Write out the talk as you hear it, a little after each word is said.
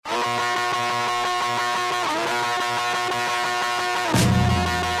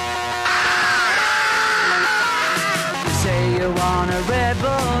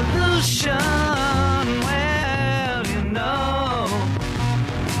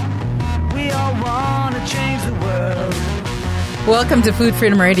change the world. Welcome to Food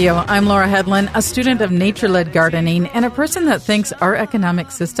Freedom Radio. I'm Laura Hedlund, a student of nature-led gardening and a person that thinks our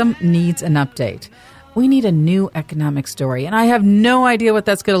economic system needs an update. We need a new economic story, and I have no idea what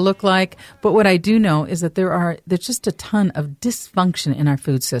that's going to look like, but what I do know is that there's just a ton of dysfunction in our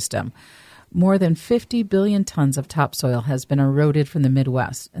food system. More than 50 billion tons of topsoil has been eroded from the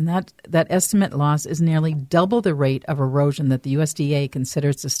Midwest, and that estimate loss is nearly double the rate of erosion that the USDA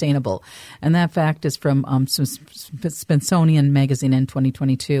considers sustainable. And that fact is from Smithsonian Magazine in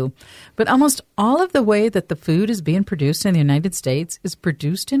 2022. But almost all of the way that the food is being produced in the United States is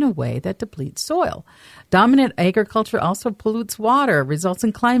produced in a way that depletes soil. Dominant agriculture also pollutes water, results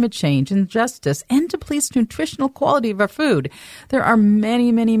in climate change, injustice, and depletes nutritional quality of our food. There are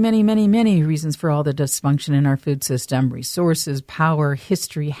many reasons for all the dysfunction in our food system: resources, power,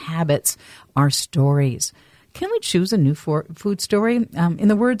 history, habits, our stories. Can we choose a new food story? In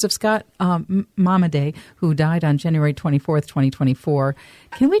the words of Scott Momaday, who died on January 24th, 2024,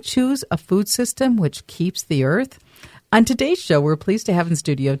 can we choose a food system which keeps the earth? On today's show, we're pleased to have in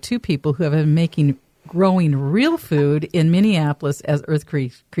studio two people who have been growing real food in Minneapolis as earth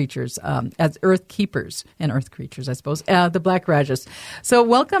creatures, as earth keepers and earth creatures, I suppose, the Black Radish. So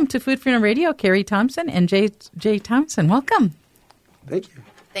welcome to Food Freedom Radio, Carrie Thompson and Jade Townsend. Welcome. Thank you.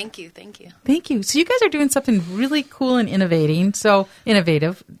 Thank you. Thank you. Thank you. So you guys are doing something really cool and innovative.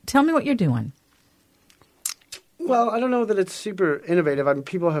 Tell me what you're doing. Well, I don't know that it's super innovative. I mean,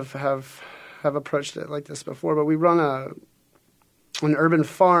 people have approached it like this before, but we run an urban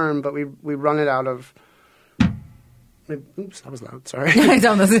farm, but we run it out of. Oops, that was loud. Sorry.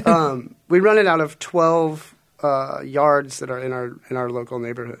 We run it out of 12 yards that are in our local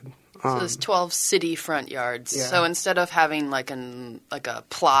neighborhood. So there's 12 city front yards. Yeah. So instead of having like a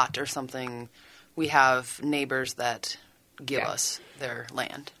plot or something, we have neighbors that give us their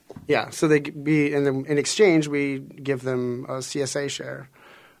land. Yeah. So and then in exchange we give them a CSA share.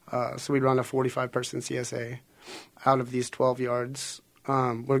 So we run a 45-person CSA out of these 12 yards.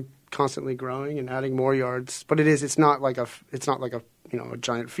 We're constantly growing and adding more yards, but it's not like a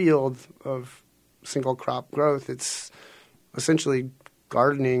giant field of single crop growth. It's essentially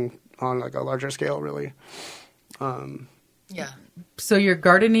gardening on like a larger scale, really. Yeah. So you're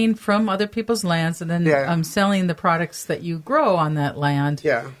gardening from other people's lands and then selling the products that you grow on that land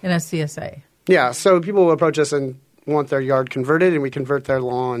in a CSA. Yeah. So people will approach us and want their yard converted, and we convert their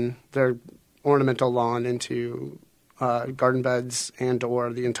ornamental lawn into garden beds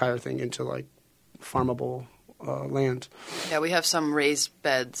or the entire thing into like farmable land. Yeah, we have some raised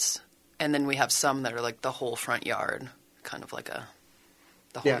beds, and then we have some that are like the whole front yard, kind of like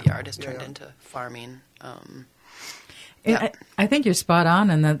the whole yard is turned into farming. I think you're spot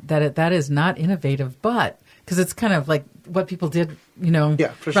on, and that is not innovative, but because it's kind of like what people did,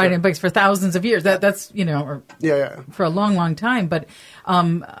 riding bikes for thousands of years. That's for a long time. But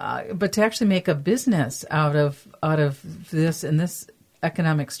to actually make a business out of this and this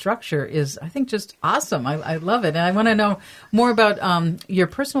economic structure is, I think, just awesome. I love it, and I want to know more about your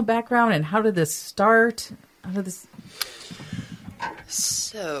personal background and how did this start?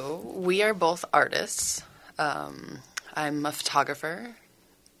 So we are both artists. I'm a photographer.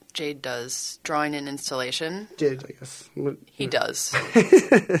 Jade does drawing and installation. Jade, I guess. He does.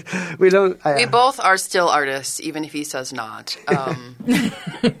 We don't. We both are still artists, even if he says not.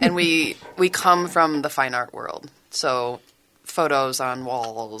 And we come from the fine art world. So photos on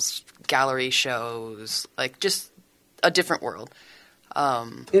walls, gallery shows, like just a different world.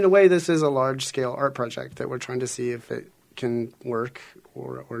 In a way, this is a large-scale art project that we're trying to see if it can work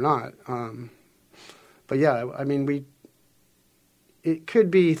or not. But yeah, I mean, it could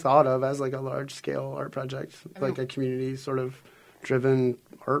be thought of as like a large-scale art project, like a community sort of driven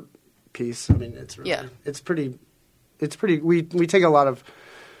art piece. I mean, it's really, it's pretty. We take a lot of.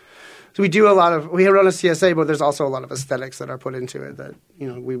 So we run a CSA, but there's also a lot of aesthetics that are put into it. That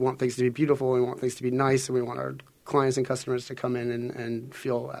we want things to be beautiful, we want things to be nice, and we want our clients and customers to come in and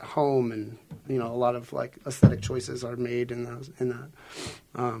feel at home. And a lot of like aesthetic choices are made in that,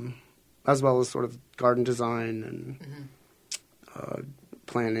 as well as sort of garden design and.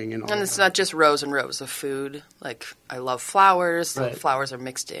 Planning and all. And it's not just rows and rows of food. Like, I love flowers. Right. The flowers are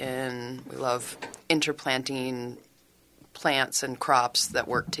mixed in. We love interplanting plants and crops that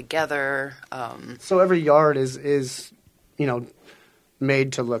work together. So every yard is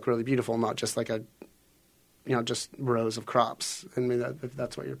made to look really beautiful, not just like just rows of crops. I mean, if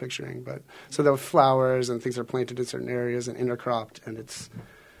that's what you're picturing. But so there are flowers and things are planted in certain areas and intercropped, and it's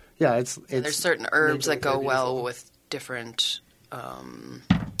there's certain herbs that go well with different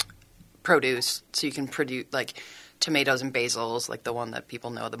produce, so you can produce like tomatoes and basils, like the one that people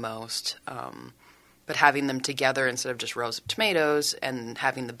know the most. But having them together instead of just rows of tomatoes and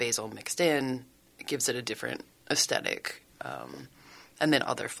having the basil mixed in, it gives it a different aesthetic. And then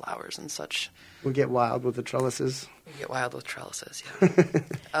other flowers and such. We get wild with the trellises.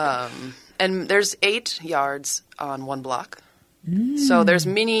 Yeah. And there's 8 yards on one block. So there's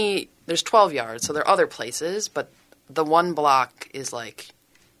 12 yards. So there are other places, but the one block is like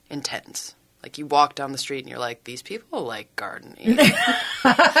intense. Like you walk down the street and you're like, these people like gardening.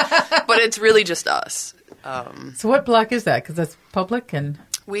 But it's really just us. So what block is that? Because that's public and...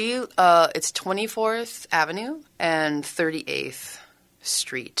 It's 24th Avenue and 38th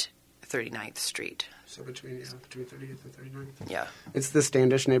Street, 39th Street. So between 30th and 39th? Yeah. It's the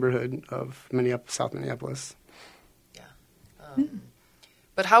Standish neighborhood of South Minneapolis. Yeah.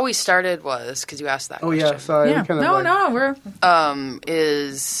 But how we started was, because you asked that question. Oh, yeah, sorry. Yeah. We're...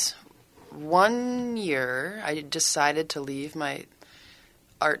 is 1 year I decided to leave my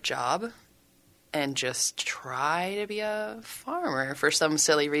art job and just try to be a farmer for some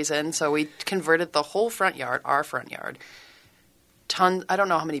silly reason. So we converted the whole front yard, our front yard. I don't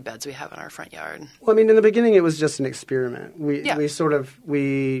know how many beds we have in our front yard. Well, I mean, in the beginning, it was just an experiment. We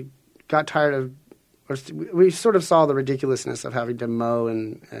got tired of, or we sort of saw the ridiculousness of having to mow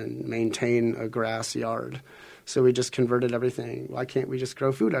and maintain a grass yard. So we just converted everything. Why can't we just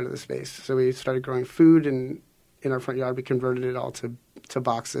grow food out of the space? So we started growing food in our front yard. We converted it all to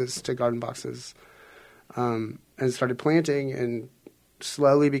boxes, to garden boxes, and started planting and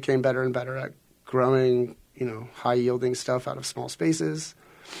slowly became better and better at growing, high-yielding stuff out of small spaces.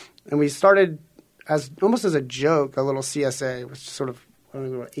 And we started almost as a joke, a little CSA, which sort of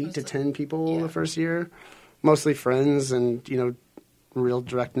 8 to 10 people the first year, mostly friends and, real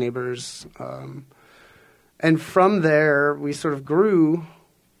direct neighbors. And from there, we sort of grew.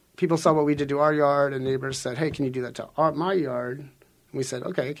 People saw what we did to our yard, and neighbors said, hey, can you do that to my yard? And we said,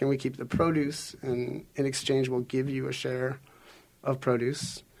 okay, can we keep the produce? And in exchange, we'll give you a share of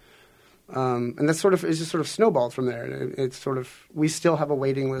produce. And that's it's just sort of snowballed from there. It's we still have a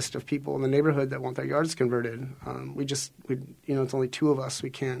waiting list of people in the neighborhood that want their yards converted. It's only 2 of us. We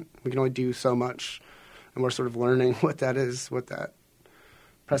can only do so much. And we're sort of learning what that is, what that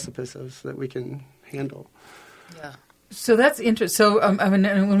precipice is that we can handle. Yeah. So that's interesting. So,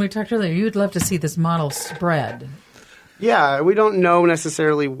 when we talked earlier, you'd love to see this model spread. Yeah, we don't know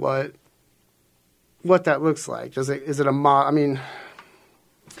necessarily what that looks like. Is it a model? I mean,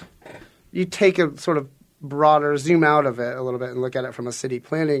 you take a sort of broader zoom out of it a little bit and look at it from a city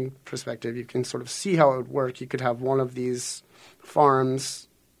planning perspective. You can sort of see how it would work. You could have one of these farms,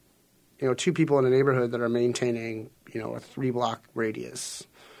 2 people in a neighborhood that are maintaining, a 3-block radius.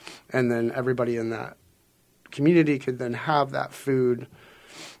 And then everybody in that community could then have that food,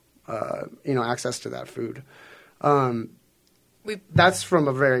 access to that food. That's from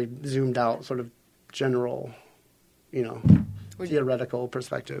a very zoomed out sort of general, theoretical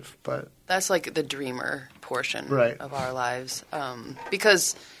perspective. But that's like the dreamer portion right. of our lives.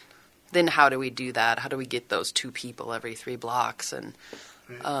 Because then how do we do that? How do we get those 2 people every 3 blocks? And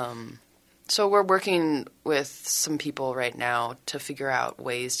so we're working with some people right now to figure out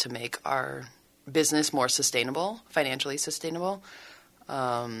ways to make our business more sustainable, financially sustainable.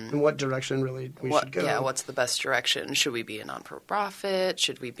 In what direction really we should go? Yeah, what's the best direction? Should we be a non-for-profit?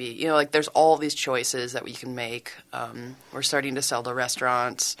 Should we be, there's all these choices that we can make. We're starting to sell to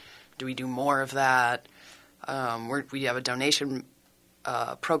restaurants. Do we do more of that? We have a donation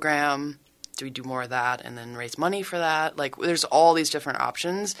program. Do we do more of that and then raise money for that? Like, there's all these different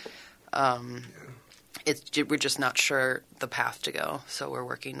options. We're just not sure the path to go. So we're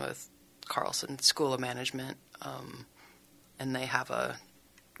working with Carlson School of Management, and they have a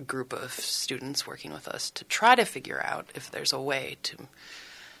group of students working with us to try to figure out if there's a way to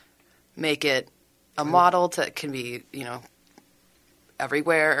make it a model that can be,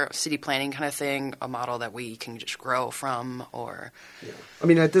 everywhere, city planning kind of thing, a model that we can just grow from or... Yeah. I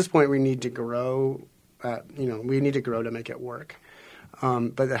mean, at this point, we need to grow, we need to grow to make it work.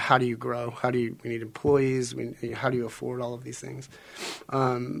 But how do you grow? We need employees. How do you afford all of these things?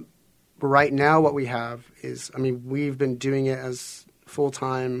 Right now, what we have is, we've been doing it as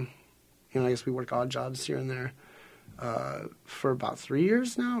full-time, I guess we work odd jobs here and there, for about 3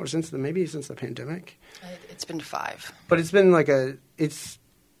 years now, or since the pandemic. It's been 5. But it's been it's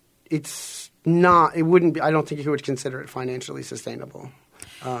not, it wouldn't be, I don't think you would consider it financially sustainable.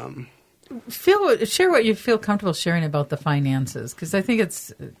 Share what you feel comfortable sharing about the finances, because I think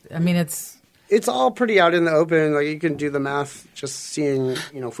it's all pretty out in the open. Like, you can do the math just seeing,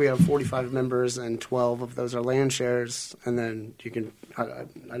 if we have 45 members and 12 of those are land shares, and then you can, I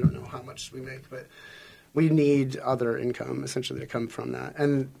don't know how much we make, but we need other income essentially to come from that,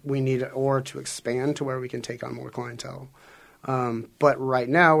 and we need to expand to where we can take on more clientele. But right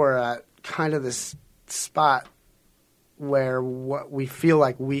now we're at kind of this spot where what we feel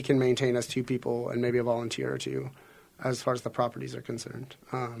like we can maintain as 2 people and maybe a volunteer or 2 as far as the properties are concerned.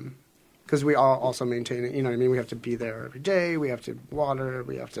 Because we all also maintain it, you know what I mean? We have to be there every day. We have to water.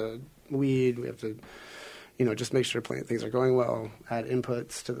 We have to weed. We have to, you know, just make sure plant things are going well, add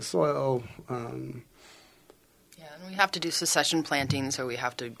inputs to the soil. Yeah, and we have to do succession planting, so we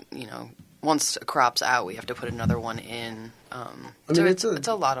have to, you know, once a crop's out, we have to put another one in. It's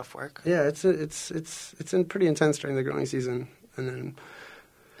a lot of work. Yeah, it's pretty intense during the growing season, and then.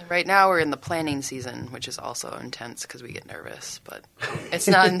 And right now we're in the planning season, which is also intense because we get nervous, but it's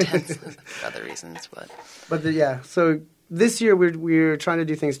not intense for other reasons. So this year we're trying to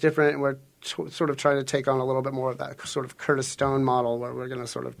do things different, and we're sort of trying to take on a little bit more of that sort of Curtis Stone model, where we're going to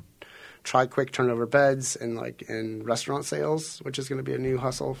sort of try quick turnover beds and restaurant sales, which is going to be a new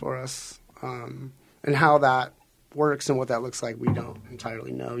hustle for us. And how that works and what that looks like, we don't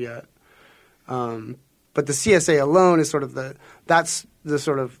entirely know yet. But the CSA alone is sort of that's the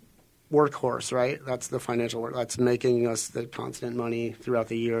sort of workhorse, right? That's the financial work. That's making us the constant money throughout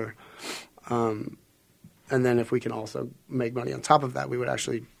the year. And then if we can also make money on top of that, we would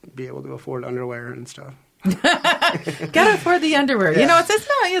actually be able to afford underwear and stuff. Gotta afford the underwear. Yeah. You know,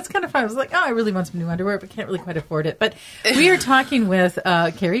 it's kind of fun. I was like, I really want some new underwear, but can't really quite afford it. But we are talking with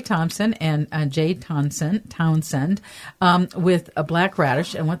Carrie Thompson and Jade Townsend with a Black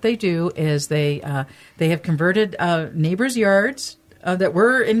Radish, and what they do is they have converted neighbors' yards that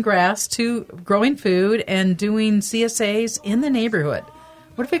were in grass to growing food and doing CSAs in the neighborhood.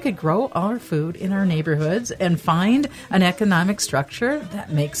 What if we could grow all our food in our neighborhoods and find an economic structure that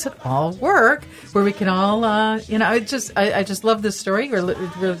makes it all work, where we can all, I just love this story. We're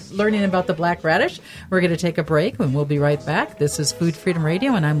learning about the Black Radish. We're going to take a break, and we'll be right back. This is Food Freedom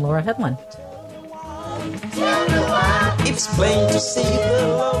Radio, and I'm Laura Hedlund. It's plain to see the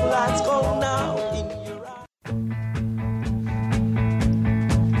love lights go now in your eyes.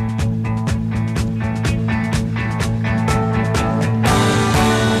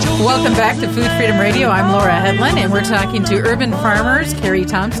 Welcome back to Food Freedom Radio. I'm Laura Hedlund, and we're talking to urban farmers Carrie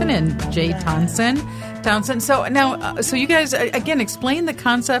Thompson and Jade Townsend. So now, so you guys again explain the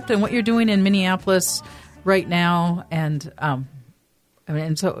concept and what you're doing in Minneapolis right now, and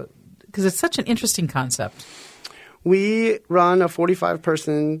so because it's such an interesting concept. We run a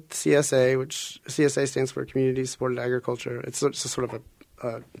 45-person CSA, which CSA stands for Community Supported Agriculture. It's a sort of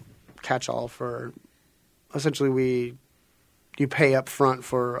a catch-all for essentially you pay up front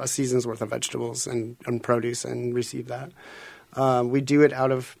for a season's worth of vegetables and produce and receive that. We do it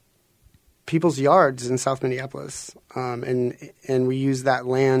out of people's yards in South Minneapolis, and we use that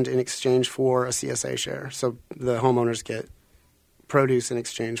land in exchange for a CSA share. So the homeowners get produce in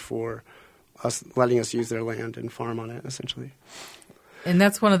exchange for us letting us use their land and farm on it, essentially. And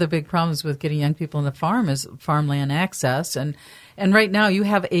that's one of the big problems with getting young people in the farm is farmland access. And right now you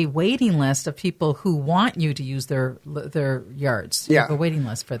have a waiting list of people who want you to use their yards. You have a waiting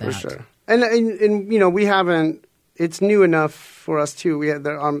list for that. For sure. And you know, we haven't. It's new enough for us too.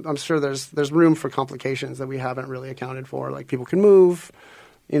 I'm sure there's room for complications that we haven't really accounted for. Like people can move,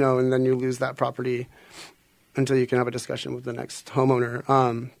 you know, and then you lose that property until you can have a discussion with the next homeowner.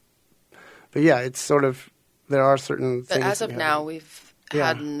 But yeah, it's sort of there are certain things. But as of now, we've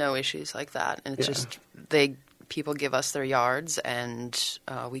had no issues like that, and it's just people give us their yards, and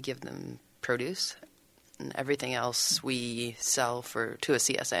we give them produce, and everything else we sell to a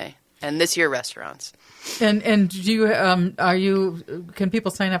CSA, and this year restaurants. And do you can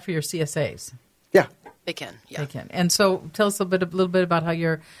people sign up for your CSAs? Yeah, they can. Yeah, they can. And so tell us a little bit about how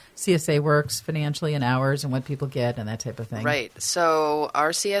your CSA works financially and hours and what people get and that type of thing. Right. So our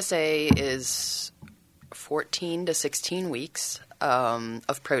CSA is 14 to 16 weeks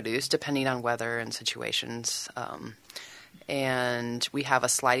of produce, depending on weather and situations. And we have a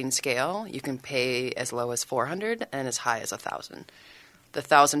sliding scale. You can pay as low as $400 and as high as $1,000. The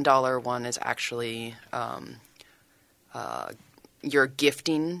 $1,000 one is actually you're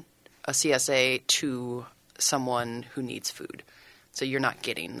gifting a CSA to someone who needs food. So you're not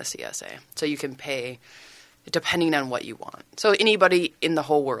getting the CSA. So you can pay depending on what you want. So anybody in the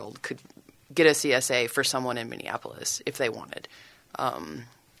whole world could get a CSA for someone in Minneapolis if they wanted. And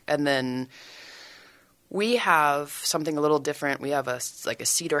then we have something a little different. We have a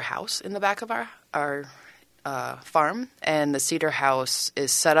cedar house in the back of our farm, and the cedar house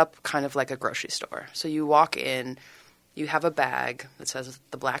is set up kind of like a grocery store. So you walk in, you have a bag that says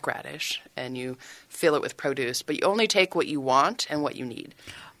the Black Radish, and you fill it with produce, but you only take what you want and what you need.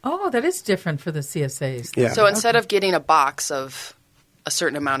 Oh, that is different for the CSAs. Yeah. So instead of getting a box of a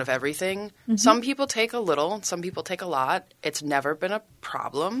certain amount of everything, some people take a little, some people take a lot. It's never been a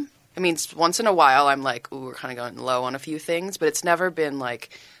problem. I mean, once in a while I'm like, ooh, we're kind of going low on a few things, but it's never been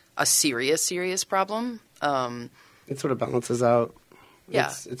like a serious problem. It sort of balances out.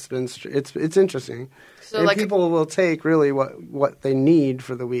 Yeah. It's interesting. So and like people will take really what they need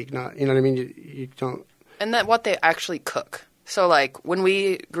for the week, not, you know what I mean? You don't. And then what they actually cook. So like when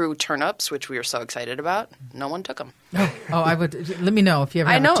we grew turnips, which we were so excited about, no one took them. Oh, I would. Let me know if you ever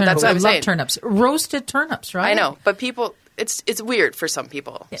I have know, turnips. that's what I I'm love saying. turnips. Roasted turnips, right? I know, but people, it's weird for some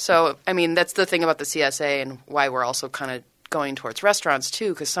people. Yeah. So, I mean, that's the thing about the CSA and why we're also kind of going towards restaurants too,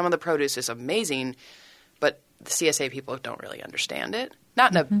 because some of the produce is amazing, but the CSA people don't really understand it.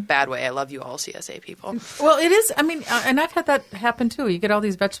 Not in a bad way. I love you all, CSA people. Well, it is. I mean, and I've had that happen too. You get all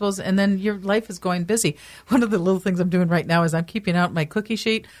these vegetables, and then your life is going busy. One of the little things I'm doing right now is I'm keeping out my cookie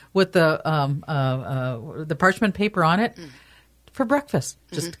sheet with the parchment paper on it for breakfast.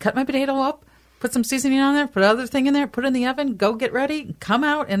 Just cut my potato up, put some seasoning on there, put other thing in there, put it in the oven, go get ready, come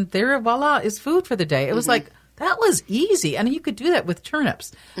out, and there, voila, is food for the day. It was like, that was easy. And you could do that with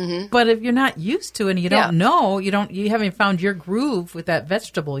turnips. But if you're not used to it and you don't know, you haven't found your groove with that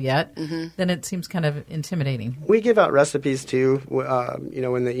vegetable yet, then it seems kind of intimidating. We give out recipes too,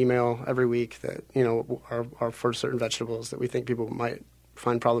 in the email every week that, are for certain vegetables that we think people might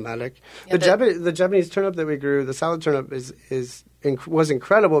find problematic. Yeah, the Japanese turnip that we grew, the salad turnip was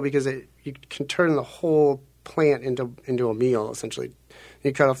incredible because you can turn the whole plant into a meal, essentially.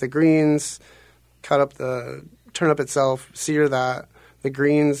 You cut off the greens, cut up the turnip itself, sear that. The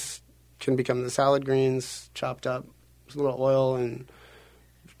greens can become the salad greens, chopped up, with a little oil and,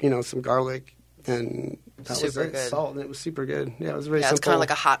 some garlic. And that was it. Good. Salt, and it was super good. Yeah, it was very Yeah, simple. it's kind of like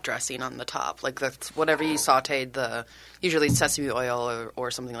a hot dressing on the top. Like whatever you sauteed, usually sesame oil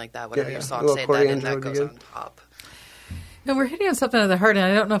or something like that, whatever you A sauteed little that in, coriander that would be goes good. on top. Now, we're hitting on something of the heart, and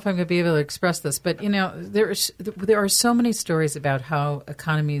I don't know if I'm going to be able to express this, but, there are so many stories about how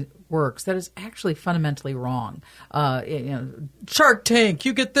economy works that is actually fundamentally wrong. Shark Tank,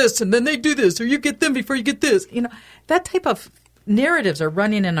 you get this, and then they do this, or you get them before you get this. That type of narratives are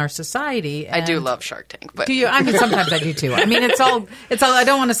running in our society. I do love Shark Tank. But do you? I mean, sometimes I do too. I mean, it's all. I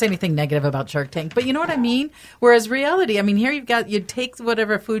don't want to say anything negative about Shark Tank, but you know what I mean? Whereas reality, I mean, here you'd take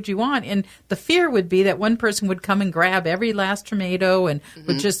whatever food you want, and the fear would be that one person would come and grab every last tomato and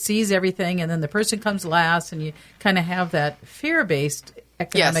would just seize everything, and then the person comes last, and you kind of have that fear-based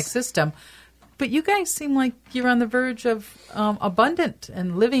economic system. But you guys seem like you're on the verge of abundant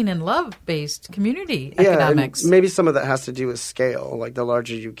and living in love-based community economics. And maybe some of that has to do with scale. Like the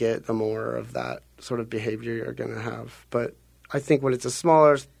larger you get, the more of that sort of behavior you're going to have. But I think when it's a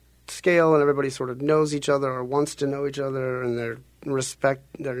smaller scale and everybody sort of knows each other or wants to know each other and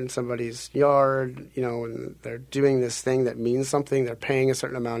they're in somebody's yard, and they're doing this thing that means something, they're paying a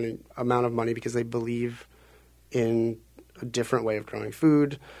certain amount of money because they believe in a different way of growing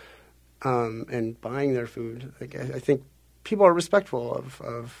food. And buying their food. Like, I think people are respectful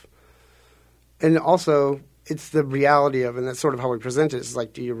of and also it's the reality of, and that's sort of how we present it. It's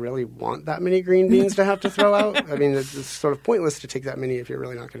like, do you really want that many green beans to have to throw out? I mean, it's sort of pointless to take that many if you're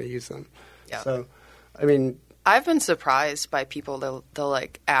really not going to use them. Yeah. So, I mean, I've been surprised by people. They'll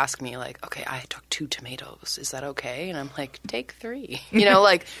like ask me like, okay, I took 2 tomatoes. Is that okay? And I'm like, take 3.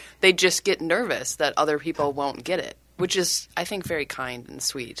 Like they just get nervous that other people won't get it, which is, I think, very kind and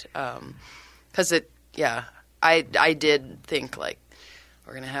sweet. Because I did think like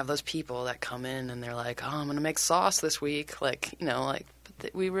we're gonna have those people that come in and they're like, oh, I'm gonna make sauce this week, but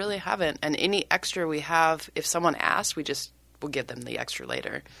we really haven't. And any extra we have, if someone asks, we'll give them the extra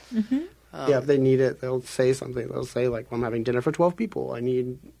later. if they need it, they'll say something. They'll say, like, well, I'm having dinner for 12 people. I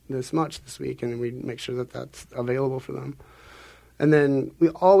need this much this week, and we make sure that that's available for them. And then we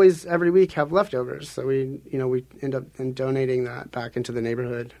always, every week, have leftovers. So we end up donating that back into the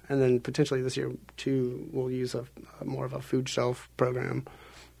neighborhood. And then potentially this year, too, we'll use a more of a food shelf program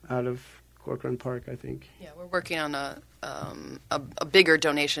out of Corcoran Park, I think. Yeah, we're working on a bigger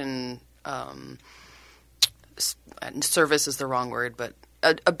donation. Service is the wrong word, but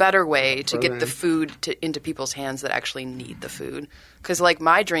a better way to get the food into people's hands that actually need the food. Because, like,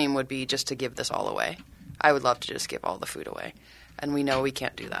 my dream would be just to give this all away. I would love to just give all the food away. And we know we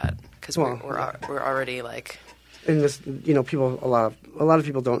can't do that because we're already, like... And this, people, a lot of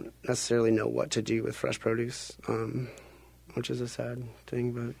people don't necessarily know what to do with fresh produce, which is a sad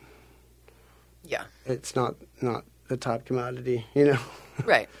thing, but... Yeah. It's not the top commodity,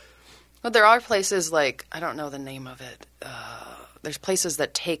 Right. But there are places like, I don't know the name of it, there's places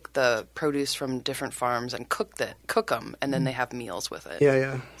that take the produce from different farms and cook them, and then they have meals with it.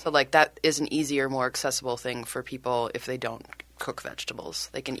 Yeah. So like that is an easier, more accessible thing for people if they don't cook vegetables.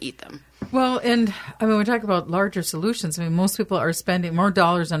 They can eat them. Well, and I mean, we talk about larger solutions. I mean, most people are spending more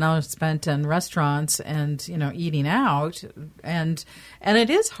dollars an hour spent in restaurants and, eating out. And it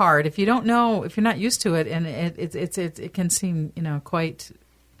is hard if you don't know, if you're not used to it. And it can seem, quite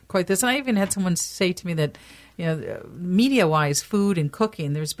this. And I even had someone say to me that, media-wise, food and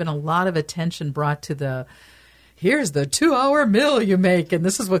cooking, there's been a lot of attention brought to here's the 2-hour meal you make, and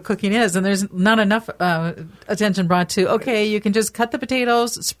this is what cooking is. And there's not enough attention brought to, okay, you can just cut the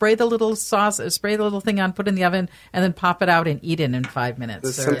potatoes, spray the little sauce, spray the little thing on, put it in the oven, and then pop it out and eat it in 5 minutes.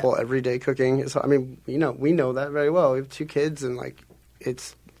 The simple everyday cooking. I mean, we know that very well. We have 2 kids, and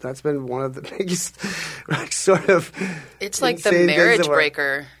that's been one of the biggest sort of. It's like the marriage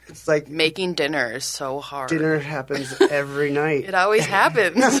breaker. It's like making dinner is so hard. Dinner happens every night. It always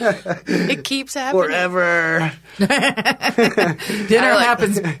happens. It keeps happening. Forever. Dinner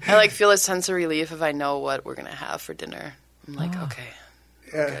happens. I feel a sense of relief if I know what we're going to have for dinner. I'm like, okay.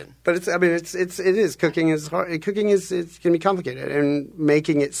 Yeah, good. But it is. Cooking is hard. Cooking it can be complicated, and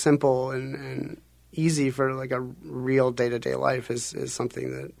making it simple and easy for like a real day-to-day life is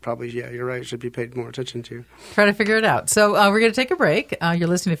something that probably, you're right, should be paid more attention to. Try to figure it out. So we're going to take a break. You're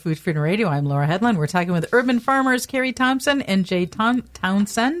listening to Food Freedom Radio. I'm Laura Hedlund. We're talking with urban farmers Carrie Thompson and Jade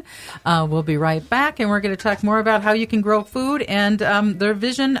Townsend. We'll be right back, and we're going to talk more about how you can grow food and their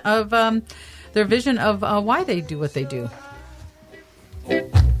vision of why they do what they do.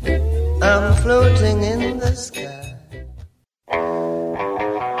 I'm floating in the sky.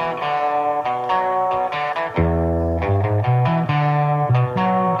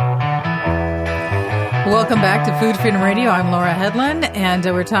 Welcome back to Food Freedom Radio. I'm Laura Hedlund, and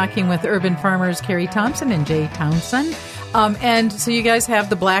we're talking with urban farmers Carrie Thompson and Jade Townsend. And so you guys have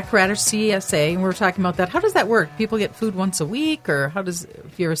the Black Radish CSA, and we're talking about that. How does that work? People get food once a week, or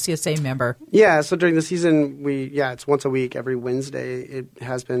if you're a CSA member? Yeah, so during the season, it's once a week, every Wednesday. It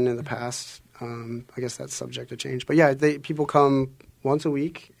has been in the past. I guess that's subject to change. But people come once a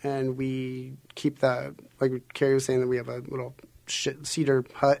week, and we keep that, like Carrie was saying, that we have a little cedar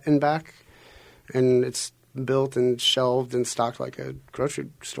hut in back. And it's built and shelved and stocked like a grocery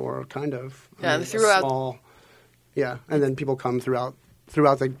store, kind of. Yeah, small. Yeah, and then people come throughout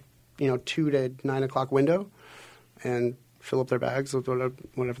the 2 to 9 o'clock window, and fill up their bags with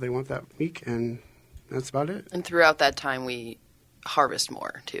whatever they want that week, and that's about it. And throughout that time, we harvest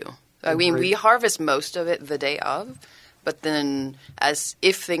more too. I mean, we harvest most of it the day of, but then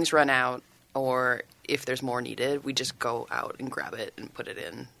if things run out or if there's more needed, we just go out and grab it and put it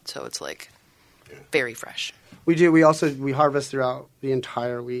in. So it's very fresh. We do. We harvest throughout the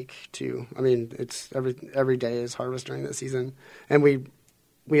entire week too. I mean, it's every day is harvest during the season, and we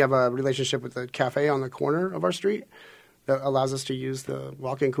have a relationship with the cafe on the corner of our street that allows us to use the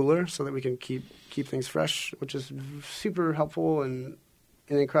walk-in cooler so that we can keep things fresh, which is super helpful and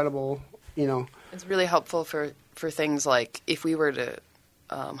incredible. It's really helpful for things like if we were to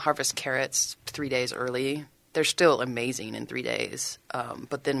harvest carrots 3 days early. They're still amazing in 3 days,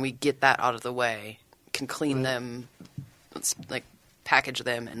 but then we get that out of the way, can clean them, package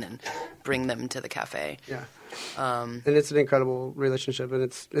them, and then bring them to the cafe. Yeah, and it's an incredible relationship, and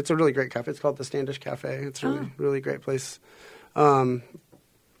it's a really great cafe. It's called the Standish Cafe. It's a really great place. In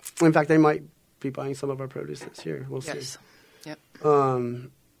fact, they might be buying some of our produce this year. We'll see. Yep.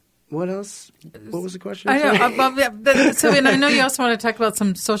 What else? What was the question? I know. So, and I know you also want to talk about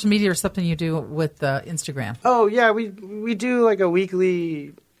some social media or something you do with Instagram. Oh yeah, we do like a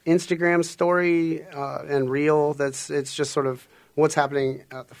weekly Instagram story and reel. It's just sort of what's happening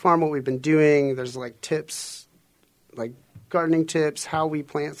at the farm, what we've been doing. There's like tips, like gardening tips, how we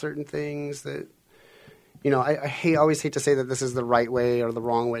plant certain things. That I always hate to say that this is the right way or the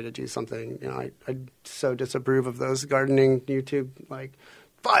wrong way to do something. I so disapprove of those gardening YouTube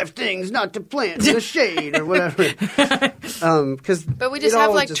 5 things not to plant in the shade or whatever. But we just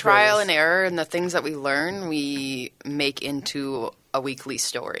have trial and error, and the things that we learn, we make into a weekly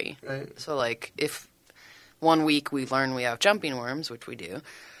story. Right. So if 1 week we learn we have jumping worms, which we do.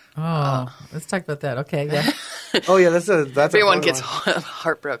 Let's talk about that. Okay, yeah. Oh yeah, that's everyone gets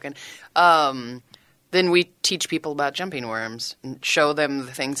heartbroken. Then we teach people about jumping worms and show them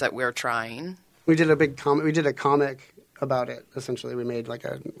the things that we're trying. We did a comic about it. Essentially, we made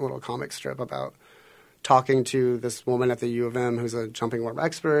a little comic strip about talking to this woman at the U of M who's a jumping worm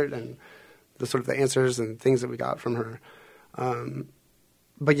expert and the sort of the answers and things that we got from her.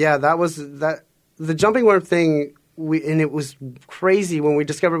 But yeah, the jumping worm thing. And it was crazy when we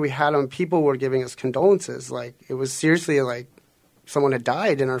discovered we had them. People were giving us condolences. It was seriously someone had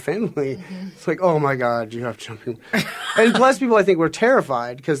died in our family. It's like, oh my God, you have jumping. And plus people, I think, were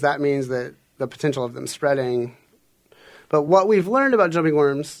terrified because that means that the potential of them spreading. But what we've learned about jumping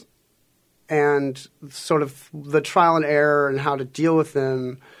worms and sort of the trial and error and how to deal with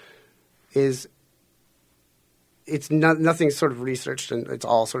them is nothing sort of researched, and it's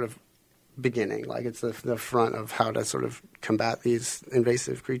all sort of beginning. Like it's the front of how to sort of combat these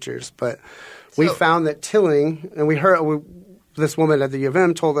invasive creatures. But we found that tilling, and this woman at the U of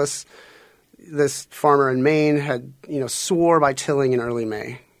M told us this farmer in Maine had, swore by tilling in early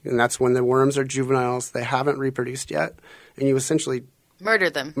May. And that's when the worms are juveniles. They haven't reproduced yet. And you essentially murder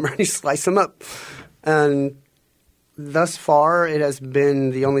them. You slice them up. And thus far, it has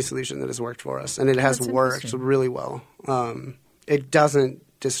been the only solution that has worked for us. And it has worked really well. It doesn't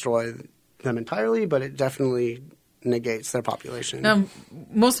destroy them entirely, but it definitely negates their population. Now,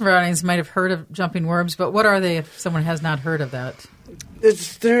 most of our audience might have heard of jumping worms, but what are they if someone has not heard of that?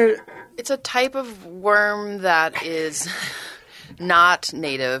 It's a type of worm that is not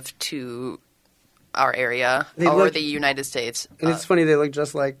native to our area the United States. And it's funny, they look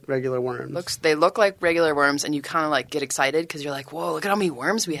just like regular worms. They look like regular worms, and you kind of like get excited because you're like, whoa, look at how many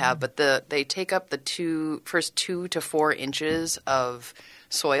worms we have. But they take up the first 2 to 4 inches of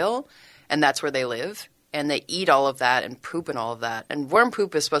soil, and that's where they live. And they eat all of that and poop and all of that. And worm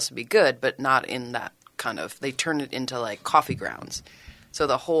poop is supposed to be good, but not in that kind of – they turn it into like coffee grounds. So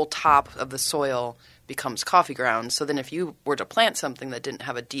the whole top of the soil becomes coffee grounds. So then if you were to plant something that didn't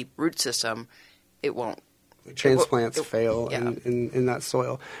have a deep root system, it won't – transplants fail in that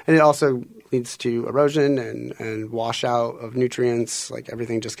soil. And it also leads to erosion and washout of nutrients. Like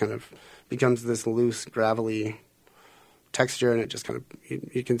everything just kind of becomes this loose, gravelly texture, and it just kind of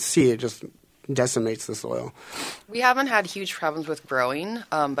 – you can see it just – decimates the soil. We haven't had huge problems with growing,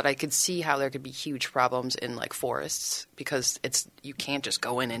 but I could see how there could be huge problems in like forests because you can't just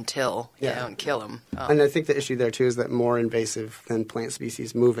go in and till and kill them. And I think the issue there too is that more invasive than plant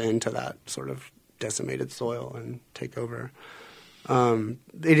species move into that sort of decimated soil and take over.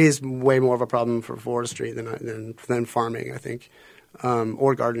 It is way more of a problem for forestry than farming, I think,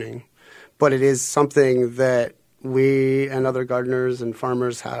 or gardening. But it is something that we and other gardeners and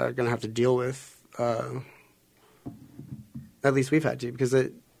farmers are going to have to deal with. At least we've had to,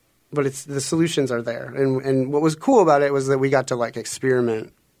 but the solutions are there. And what was cool about it was that we got to like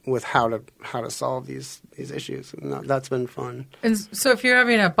experiment with how to solve these issues. And that's been fun. And so, if you're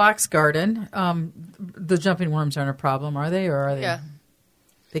having a box garden, the jumping worms aren't a problem, are they? Or are they? Yeah.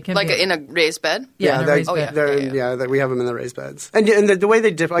 They can like in a raised bed? Yeah, we have them in the raised beds. And the way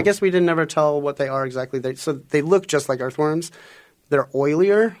they differ, I guess we didn't ever tell what they are exactly. So they look just like earthworms. They're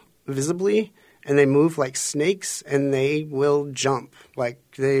oilier, visibly, and they move like snakes, and they will jump. Like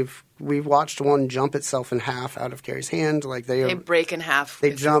we've watched one jump itself in half out of Carrie's hand. Like they break in half.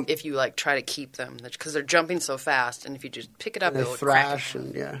 They jump if you like try to keep them because they're jumping so fast, and if you just pick it up, they thrash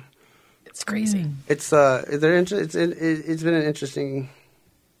and it's crazy. It's been an interesting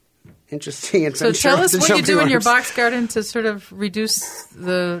adventure. So tell us what you do in your box garden to sort of reduce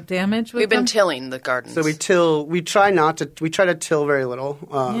the damage with We've been tilling the gardens. So we try to till very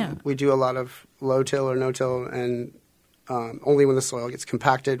little. We do a lot of low till or no till, and only when the soil gets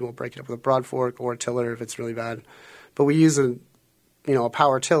compacted we'll break it up with a broad fork or a tiller if it's really bad. But we use a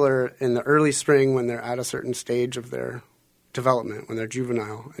power tiller in the early spring when they're at a certain stage of their development, when they're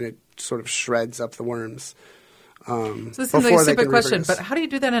juvenile, and it sort of shreds up the worms. So this seems like a stupid question, but how do you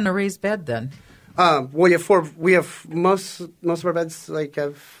do that in a raised bed then? We have most of our beds like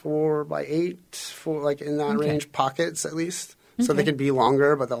have 4 by 8, like in that range, pockets at least. Okay. So they can be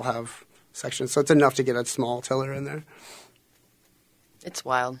longer, but they'll have sections. So it's enough to get a small tiller in there. It's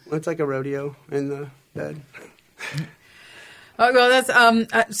wild. It's like a rodeo in the bed. Oh, well, that's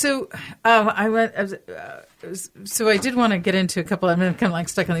so I did want to get into a couple. I'm kind of like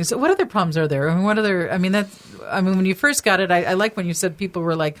stuck on these. So, what other problems are there? When you first got it, I like when you said people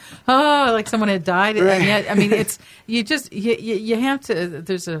were like, oh, like someone had died, right. And yet, it's you have to.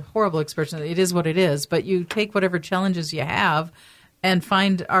 There's a horrible expression. It is what it is, but you take whatever challenges you have and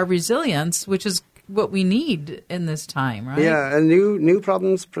find our resilience, which is what we need in this time, right? Yeah, and new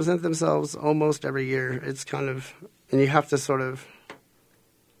problems present themselves almost every year. It's kind of. And you have to sort of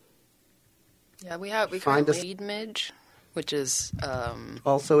we find weed midge, which is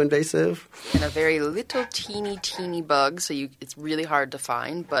also invasive and a very little teeny bug. So it's really hard to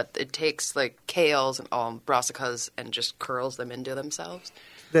find, but it takes like kales and brassicas and just curls them into themselves.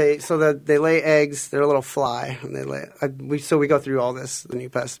 They lay eggs. They're a little fly, and they lay. We go through all this the new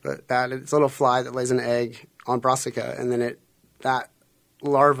pest, but it's a little fly that lays an egg on brassica, and then that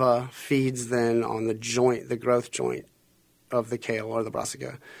larva feeds then on the growth joint of the kale or the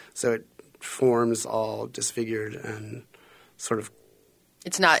brassica. So it forms all disfigured and sort of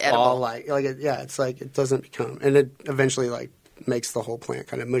it's not edible. It's like it doesn't become, and it eventually like makes the whole plant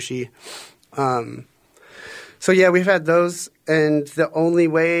kind of mushy. So yeah, we've had those, and the only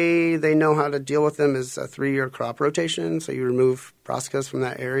way they know how to deal with them is a 3-year crop rotation. So you remove brassicas from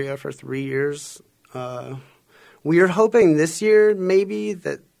that area for 3 years. We are hoping this year maybe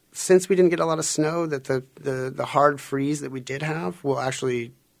that since we didn't get a lot of snow, that the hard freeze that we did have will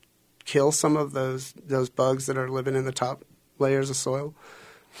actually kill some of those bugs that are living in the top layers of soil.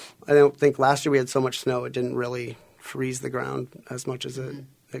 I don't think last year we had so much snow it didn't really freeze the ground as much as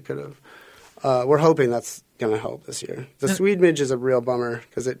it could have. We're hoping that's going to help this year. The Swede midge is a real bummer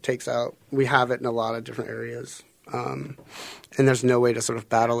because it takes out – we have it in a lot of different areas. And there's no way to sort of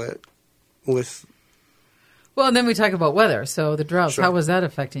battle it with – Well, and then we talk about weather. So the droughts, Sure. How was that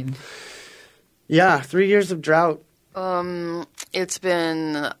affecting? Yeah, 3 years of drought. It's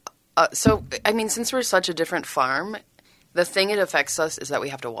been since we're such a different farm, the thing it affects us is that we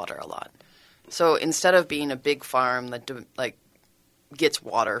have to water a lot. So instead of being a big farm that gets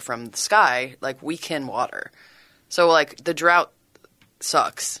water from the sky, like we can water. So like the drought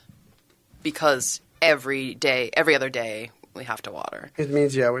sucks because every other day we have to water. It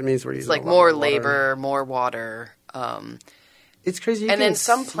means we're using It's like a lot more water. labor, more water. It's crazy. And then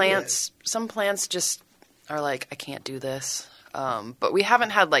some plants just are like, I can't do this. But we haven't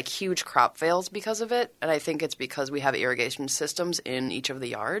had like huge crop fails because of it. And I think it's because we have irrigation systems in each of the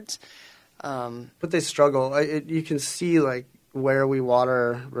yards. But they struggle. You can see like where we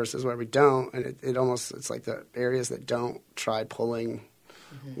water versus where we don't, and it's like the areas that don't try pulling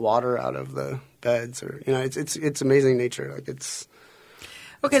water out of the beds, or it's amazing nature. Like it's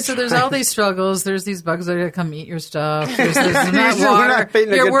Okay, so there's all these struggles. There's these bugs that are going to come eat your stuff. There's not We're water. not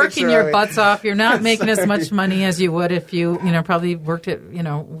painting a You're good working picture, your are we? butts off. You're not making as much money as you would if you probably worked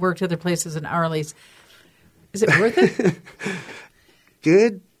other places in hourlies. Is it worth it?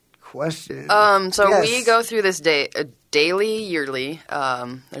 Good question. So Yes. we go through this daily, yearly.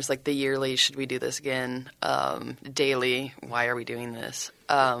 There's like the yearly, should we do this again? Daily, why are we doing this?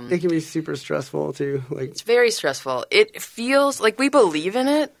 It can be super stressful too. Like It's very stressful. It feels like we believe in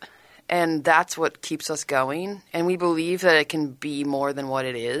it, and that's what keeps us going. And we believe that it can be more than what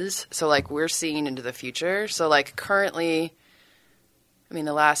it is. So like we're seeing into the future. So like currently,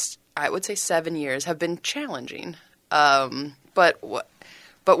 the last, I would say 7 years have been challenging. But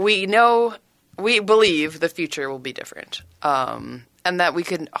we know, we believe the future will be different, and that we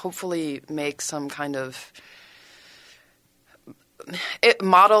could hopefully make some kind of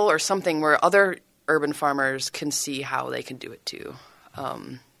model or something where other urban farmers can see how they can do it too,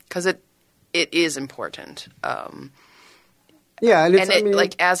 because it is important. yeah,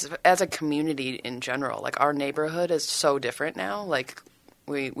 and as a community in general, like our neighborhood is so different now. Like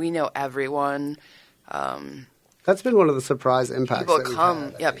we know everyone. that's been one of the surprise impacts. People that we've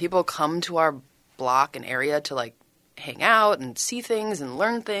come, had. people come to our block and area to like hang out and see things and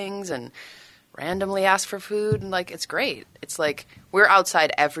learn things and randomly ask for food, and like it's great. It's like we're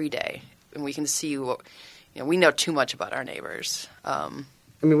outside every day and we can see what we know too much about our neighbors.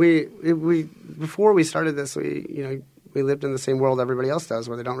 We before we started this, we lived in the same world everybody else does,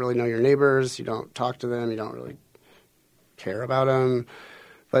 where they don't really know your neighbors, you don't talk to them, you don't really care about them.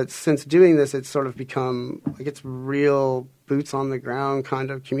 But since doing this, it's sort of become like it's real boots on the ground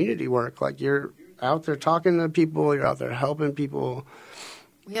kind of community work. Like you're out there talking to people, you're out there helping people.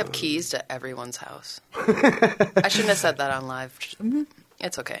 We have keys to everyone's house. I shouldn't have said that on live.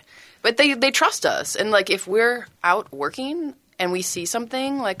 It's okay. But they trust us. And like if we're out working and we see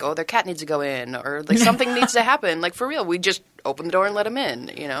something like, oh, their cat needs to go in, or like something needs to happen, like for real, we just open the door and let them in,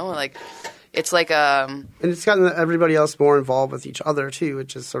 like it's like And it's gotten everybody else more involved with each other too,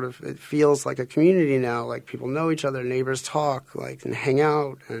 which is sort of, it feels like a community now. Like people know each other, neighbors talk, like, and hang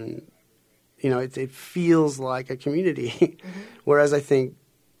out, and it feels like a community. Whereas I think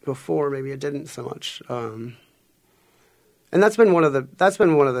before maybe it didn't so much. And that's been one of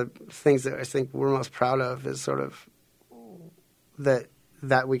the things that I think we're most proud of, is sort of that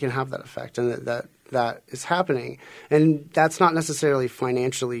we can have that effect, and that is happening. And that's not necessarily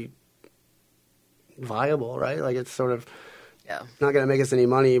financially viable, right? Like it's sort of not going to make us any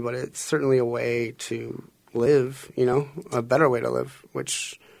money, but it's certainly a way to live, a better way to live,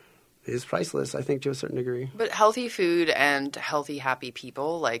 which is priceless, I think, to a certain degree. But healthy food and healthy, happy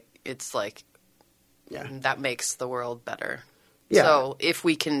people, like it's like that makes the world better. Yeah. So if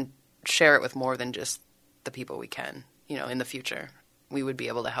we can share it with more than just the people we can, in the future, we would be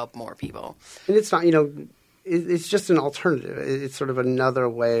able to help more people. And it's not, it's just an alternative. It's sort of another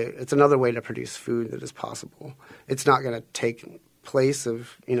way. It's another way to produce food that is possible. It's not going to take place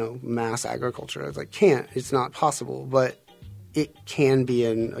of, mass agriculture. It's like, can't. It's not possible. But it can be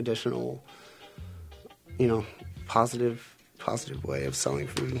an additional, positive way of selling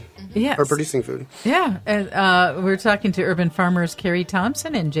food. Yes. Or producing food. Yeah. And, we're talking to urban farmers Carrie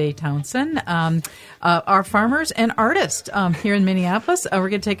Thompson and Jade Townsend, our farmers and artists here in Minneapolis. We're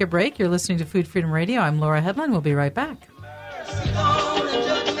going to take a break. You're listening to Food Freedom Radio. I'm Laura Hedlund. We'll be right back.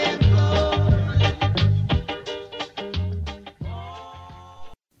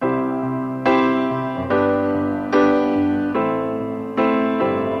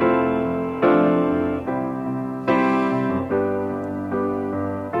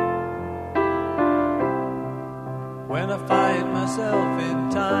 When I find myself in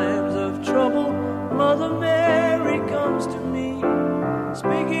times of trouble, Mother Mary comes to me,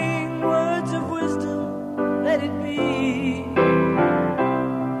 speaking words of wisdom, let it be.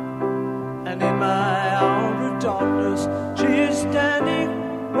 And in my hour of darkness, she is standing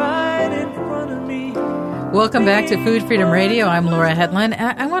right in front of me. Welcome back to Food Freedom Radio. I'm Laura Hedlund.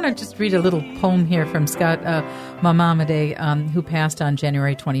 I want to just read a little poem here from Scott Mamamade, who passed on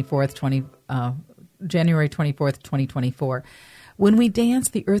January 24th, 2024. When we dance,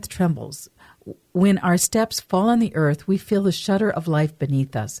 the earth trembles. When our steps fall on the earth, we feel the shudder of life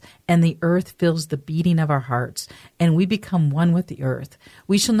beneath us, and the earth fills the beating of our hearts, and we become one with the earth.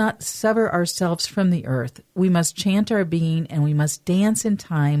 We shall not sever ourselves from the earth. We must chant our being, and we must dance in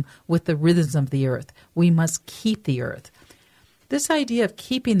time with the rhythms of the earth. We must keep the earth. This idea of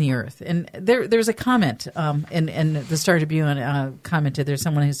keeping the earth, and there's a comment, and the Star Tribune commented, there's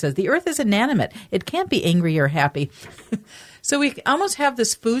someone who says, the earth is inanimate. It can't be angry or happy. So we almost have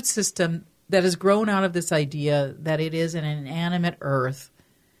this food system that has grown out of this idea that it is an inanimate earth.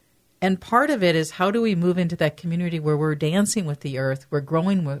 And part of it is, how do we move into that community where we're dancing with the earth, we're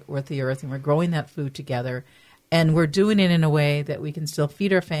growing with the earth, and we're growing that food together. And we're doing it in a way that we can still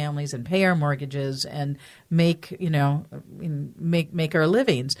feed our families and pay our mortgages and make our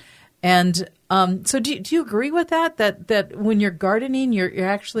livings. And so do you agree with that? That when you're gardening, you're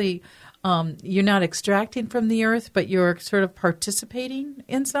actually you're not extracting from the earth, but you're sort of participating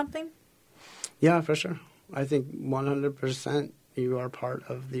in something? Yeah, for sure. I think 100% you are part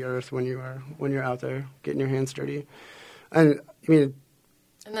of the earth when you're out there getting your hands dirty. And I mean.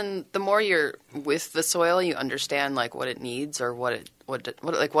 And then the more you're with the soil, you understand like what it needs or what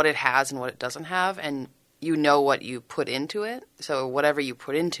it has and what it doesn't have, and you know what you put into it. So whatever you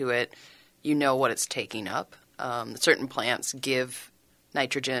put into it, you know what it's taking up. Certain plants give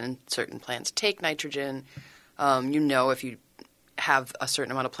nitrogen, certain plants take nitrogen. If you have a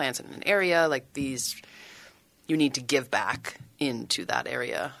certain amount of plants in an area, like these, you need to give back into that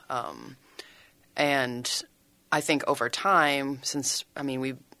area. And I think over time,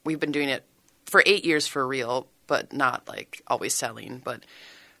 we've been doing it for 8 years for real, but not like always selling. But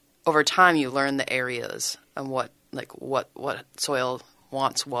over time, you learn the areas and what soil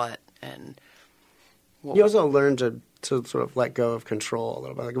wants what, and you also learn to sort of let go of control a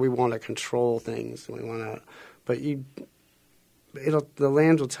little bit. Like we want to control things, but the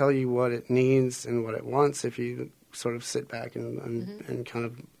land will tell you what it needs and what it wants if you sort of sit back and kind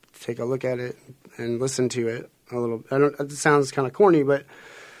of take a look at it and listen to it a little. It sounds kind of corny, but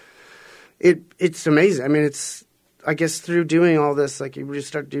it's amazing. I mean, I guess through doing all this, like you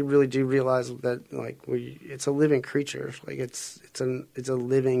really do realize that like it's a living creature. Like it's a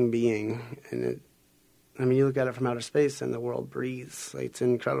living being, and you look at it from outer space and the world breathes. Like, it's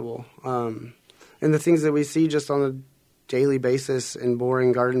incredible. And the things that we see just on a daily basis in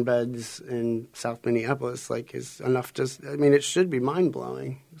boring garden beds in South Minneapolis, like, is enough to, it should be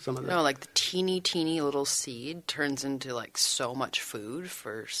mind-blowing, some of that. No, like the teeny little seed turns into like so much food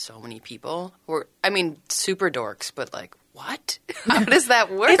for so many people. Super dorks, but like, what? How does that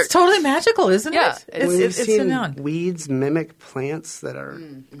work? It's totally magical, isn't it? It's seen weeds mimic plants that are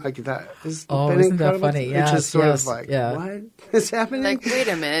like that. It's been isn't incredible. That funny? It's just sort of like, what is happening? Like, wait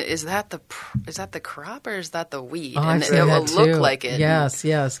a minute, is that the crop or is that the weed? And it will look like it. Yes,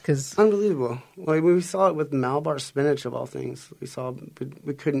 because unbelievable. Like we saw it with Malabar spinach of all things.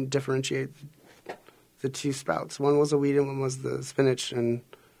 We couldn't differentiate the two sprouts. One was a weed and one was the spinach, and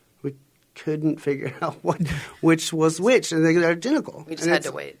couldn't figure out which was which, and they're identical. We just had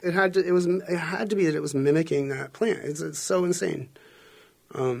to wait. It had to be that it was mimicking that plant. It's so insane.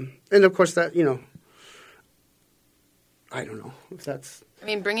 And of course that, I don't know if that's.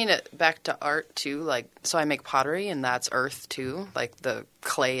 Bringing it back to art too. Like, so I make pottery, and that's earth too. Like the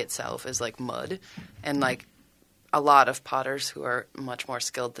clay itself is like mud, and like a lot of potters who are much more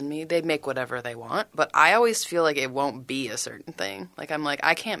skilled than me, they make whatever they want. But I always feel like it won't be a certain thing. Like, I'm like,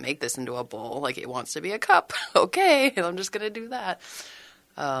 I can't make this into a bowl. Like, it wants to be a cup. Okay, I'm just going to do that.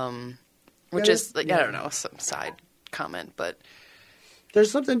 Which is, like, I don't know, some side comment, but... There's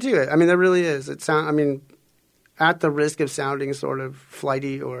something to it. I mean, there really is. At the risk of sounding sort of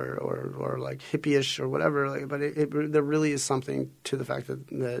flighty or like hippie-ish or whatever, like, but there really is something to the fact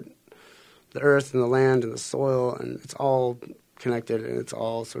that the earth and the land and the soil, and it's all connected, and it's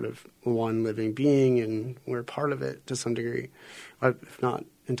all sort of one living being, and we're part of it to some degree, if not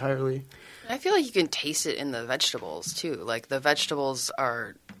entirely. I feel like you can taste it in the vegetables too. Like, the vegetables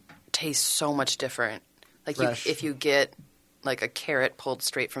taste so much different. Like, if you get like a carrot pulled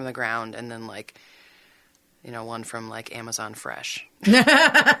straight from the ground, and then like, you know, one from like Amazon Fresh,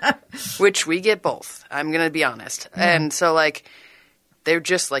 which we get both. I'm gonna be honest, and so like. They're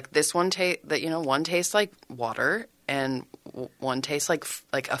just like this one one tastes like water, and one tastes like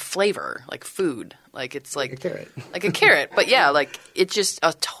a flavor, like food, like it's like a carrot. But yeah, like it's just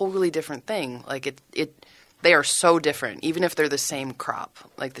a totally different thing. Like they are so different, even if they're the same crop,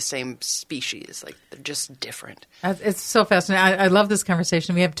 like the same species. Like, they're just different. It's so fascinating. I love this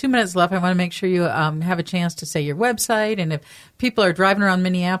conversation. We have 2 minutes left. I want to make sure you have a chance to say your website. And if people are driving around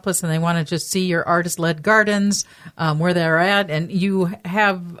Minneapolis and they want to just see your artist-led gardens, where they're at, and you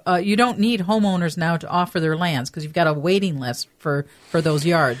have you don't need homeowners now to offer their lands because you've got a waiting list for those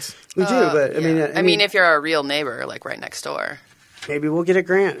yards. We do, but I mean, if you're a real neighbor, like right next door. Maybe we'll get a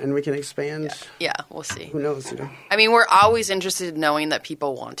grant and we can expand. Yeah, we'll see. Who knows? You know? I mean, we're always interested in knowing that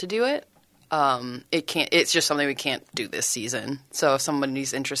people want to do it. It's just something we can't do this season. So if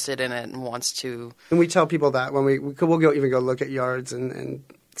somebody's interested in it and wants to, and we tell people that when we'll go look at yards and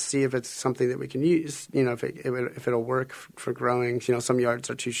see if it's something that we can use. You know, if it'll work for growing. You know, some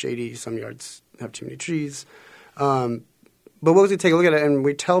yards are too shady. Some yards have too many trees. But we'll take a look at it, and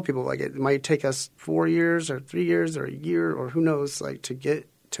we tell people, like, it might take us 4 years or 3 years or a year or who knows, like, to get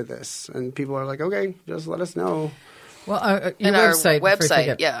to this. And people are like, okay, just let us know. Well, your website.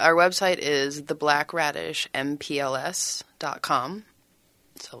 Our website is theblackradishmpls.com.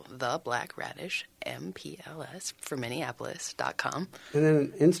 So the Black Radish MPLS for Minneapolis.com. And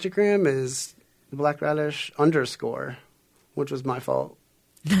then Instagram is Black Radish _, which was my fault.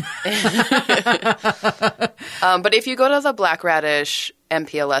 But if you go to the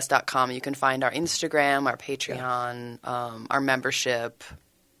blackradishmpls.com, you can find our Instagram, our Patreon, our membership,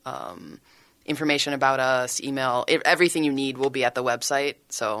 information about us, email. Everything you need will be at the website,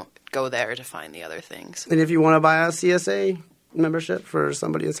 so go there to find the other things. And if you want to buy a CSA membership for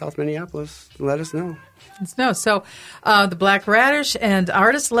somebody in South Minneapolis, let us know. So the Black Radish and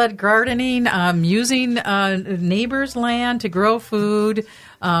artist-led gardening, using neighbors' land to grow food.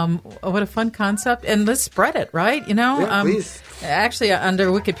 What a fun concept. And let's spread it, right? You know, please. Actually, under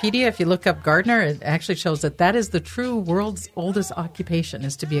Wikipedia, if you look up gardener, it actually shows that is the true world's oldest occupation,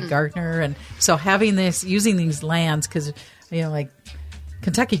 is to be a gardener. And so using these lands, because, you know, like,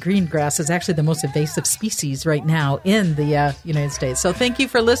 Kentucky green grass is actually the most invasive species right now in the United States. So thank you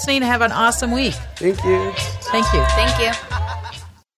for listening. Have an awesome week. Thank you. Thank you. Thank you.